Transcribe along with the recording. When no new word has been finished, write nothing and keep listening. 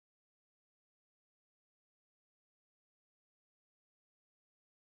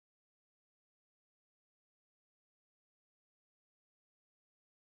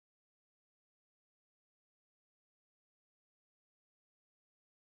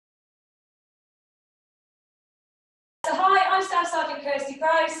Staff Sergeant Kirsty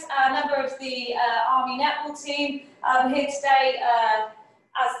Price, a member of the Army Netball team. I'm here today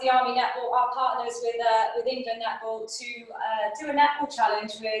as the Army Netball, our partners with England Netball, to do a netball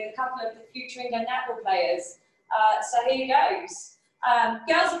challenge with a couple of the future England netball players. So here goes.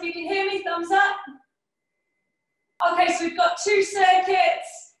 Girls, if you can hear me, thumbs up. Okay, so we've got 2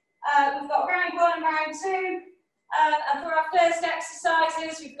 circuits. We've got round 1 and round 2. And for our first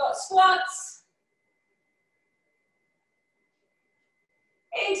exercises, we've got squats,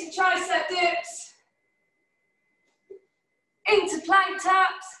 into tricep dips, into plank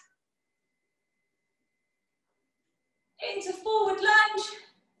taps, into forward lunge,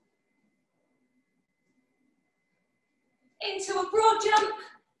 into a broad jump,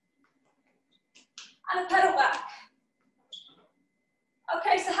 and a pedal back.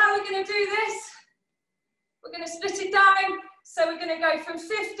 Okay, so how are we going to do this? We're going to split it down. So we're going to go from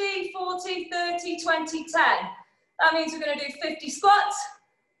 50, 40, 30, 20, 10. That means we're going to do 50 squats,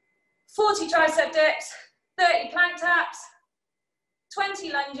 40 tricep dips, 30 plank taps,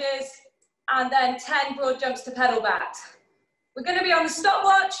 20 lunges, and then 10 broad jumps to pedal back. We're going to be on the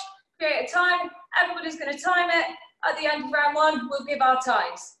stopwatch, create a time. Everybody's going to time it. At the end of round 1, we'll give our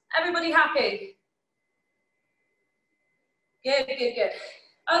times. Everybody happy? Good, good, good.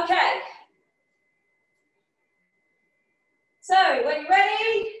 Okay. So, when you're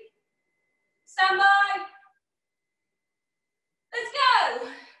ready, stand by. Let's go.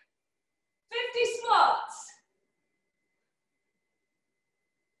 50 squats.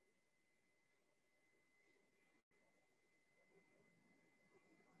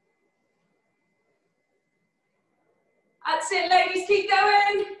 That's it, ladies, keep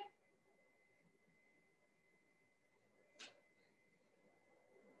going.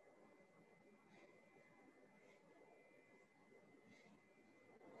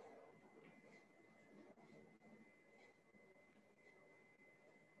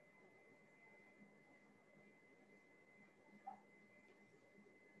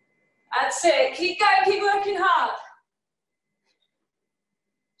 That's it, keep going, keep working hard.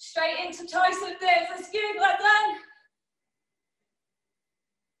 Straight into tricep dips, that's good, well done.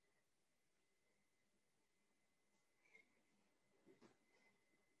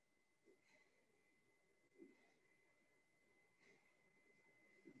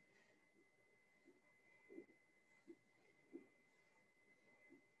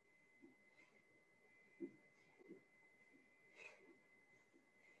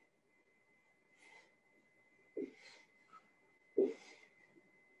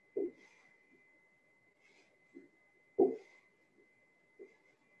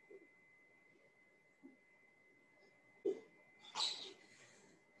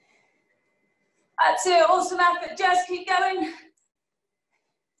 That's it, awesome effort, Jess, keep going.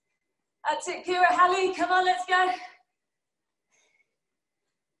 That's it, Kira, Hallie, come on, let's go.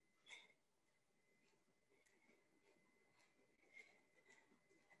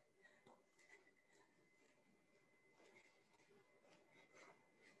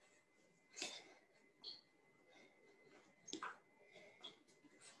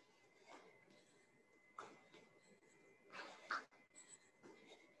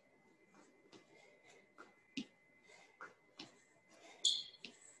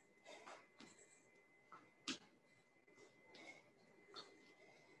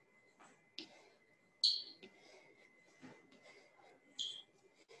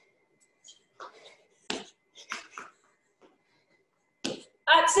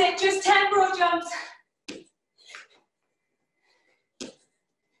 That's it, just 10 broad jumps.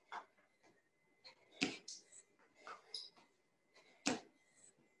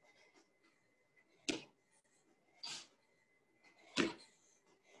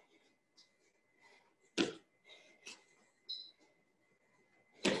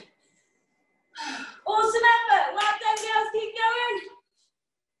 Awesome effort, well done girls, keep going.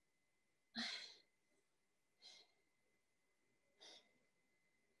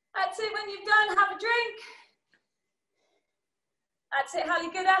 That's it, when you've done, have a drink. That's it,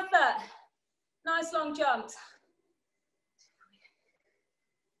 Hallie, good effort. Nice long jumps.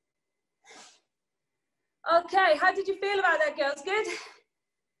 Okay, how did you feel about that, girls? Good?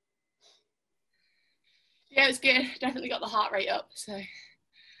 Yeah, it was good. Definitely got the heart rate up, so.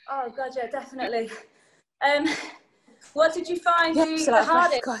 Oh, God, yeah, definitely. What did you find the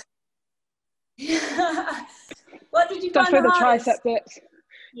hardest? What did you find the hardest? Tricep dips.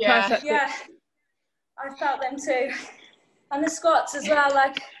 Yeah. Tricep Yeah, dips. I felt them too. And the squats as well,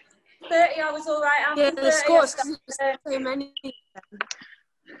 like 30 I was all right after. Yeah, the 30, squats, so many.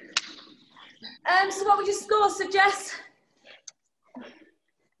 So what would your score suggest?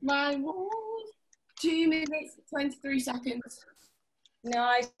 Mine was 2 minutes, 23 seconds.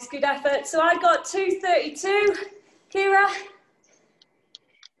 Nice, good effort. So I got 2:32. Kira?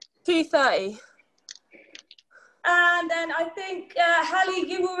 2:30. And then I think, Hallie,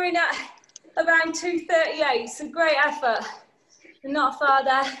 you were in at around 2:38, so great effort. You're not far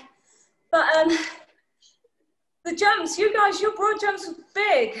there. But the jumps, you guys, your broad jumps were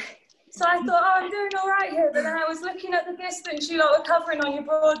big. So I thought, oh, I'm doing all right here. But then I was looking at the distance you lot were covering on your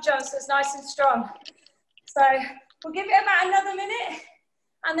broad jumps, so it's nice and strong. So we'll give it about another minute,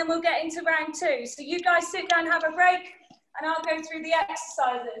 and then we'll get into round 2. So you guys sit down, have a break, and I'll go through the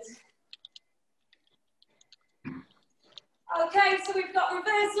exercises. Okay, so we've got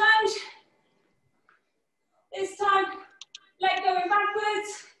reverse lunge. This time, leg going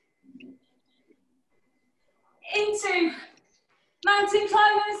backwards. Into mountain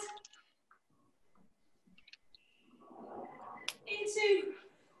climbers. Into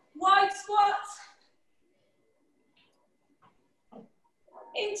wide squats.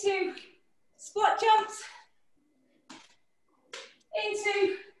 Into squat jumps.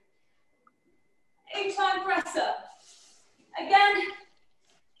 Into incline press up. Again,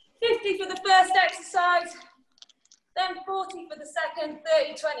 50 for the first exercise, then 40 for the second,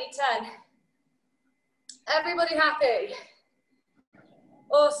 30, 20, 10. Everybody happy?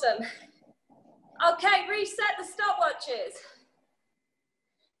 Awesome. Okay, reset the stopwatches.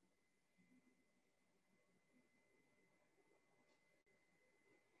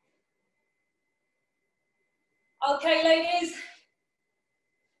 Okay, ladies.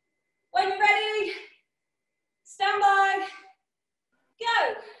 When you're ready, stand by.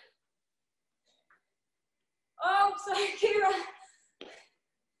 Go. Oh, sorry, Kira.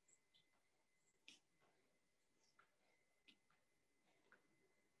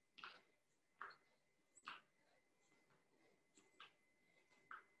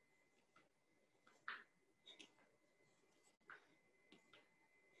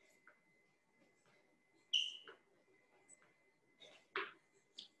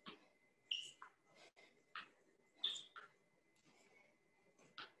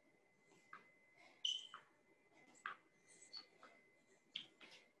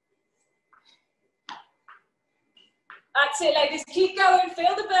 That's it, ladies. Keep going.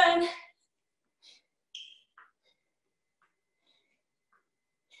 Feel the burn.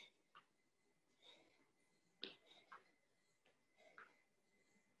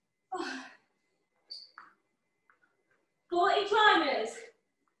 Oh. 40 climbers.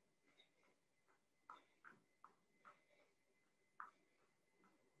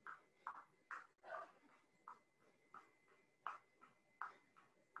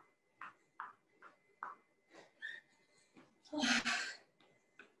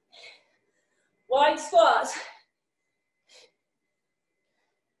 Wide squats.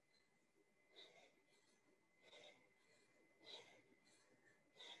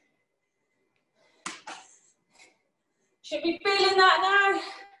 Should be feeling that now.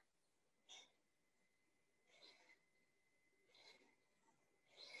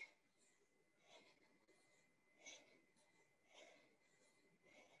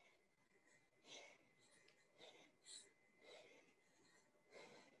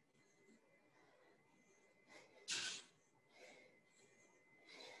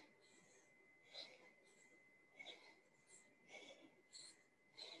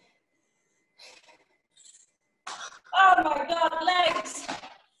 Oh my God, legs.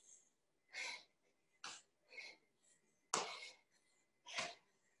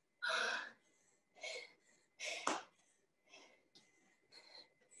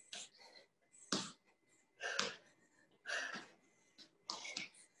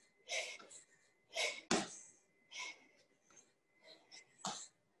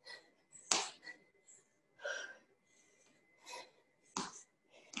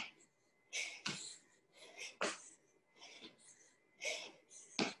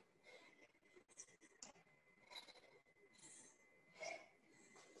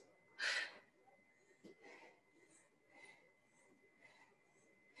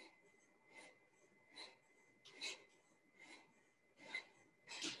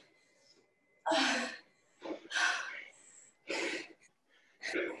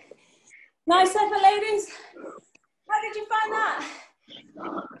 Nice effort, ladies. How did you find that?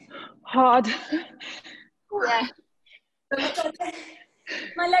 Hard. Yeah.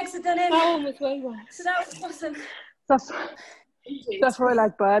 My legs are done in. That one was way worse. So that was awesome. That's why I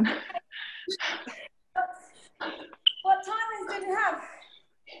like burn. What timings did you have?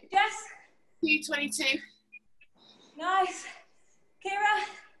 Jess? 2:22. Nice. Kira?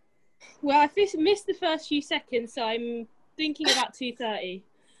 Well, I missed the first few seconds, so I'm thinking about 2:30.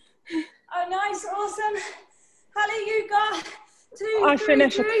 Oh, nice, awesome. Hallie, you got 2, I 3,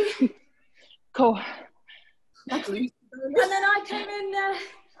 finished. 3. Cool. And then I came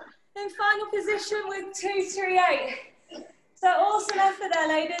in final position with 2, 3, 8. So awesome effort there,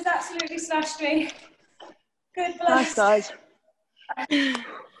 ladies. Absolutely smashed me. Good Nice, blast. guys.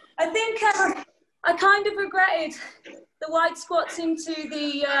 I think I kind of regretted the wide squats into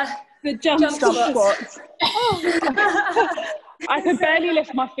The jump stop squats. Oh. I could barely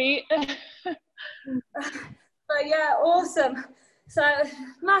lift my feet. But yeah, awesome. So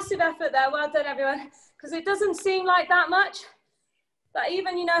massive effort there. Well done, everyone. Because it doesn't seem like that much, but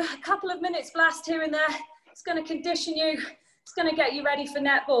even, you know, a couple of minutes blast here and there, it's going to condition you. It's going to get you ready for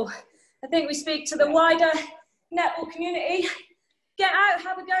netball. I think we speak to the wider netball community. Get out,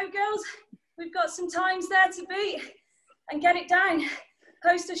 have a go, girls. We've got some times there to beat and get it down.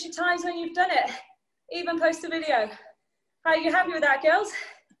 Post us your times when you've done it. Even post a video. Are you happy with that, girls?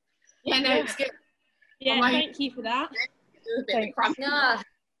 Yeah, no, it's good. Yeah, thank you for that. Nah.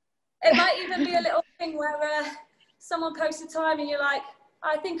 It might even be a little thing where someone posts a time and you're like,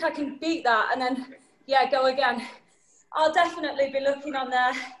 I think I can beat that, and then, yeah, go again. I'll definitely be looking on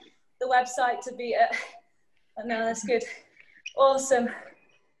the website to beat it. But no, that's good. Awesome.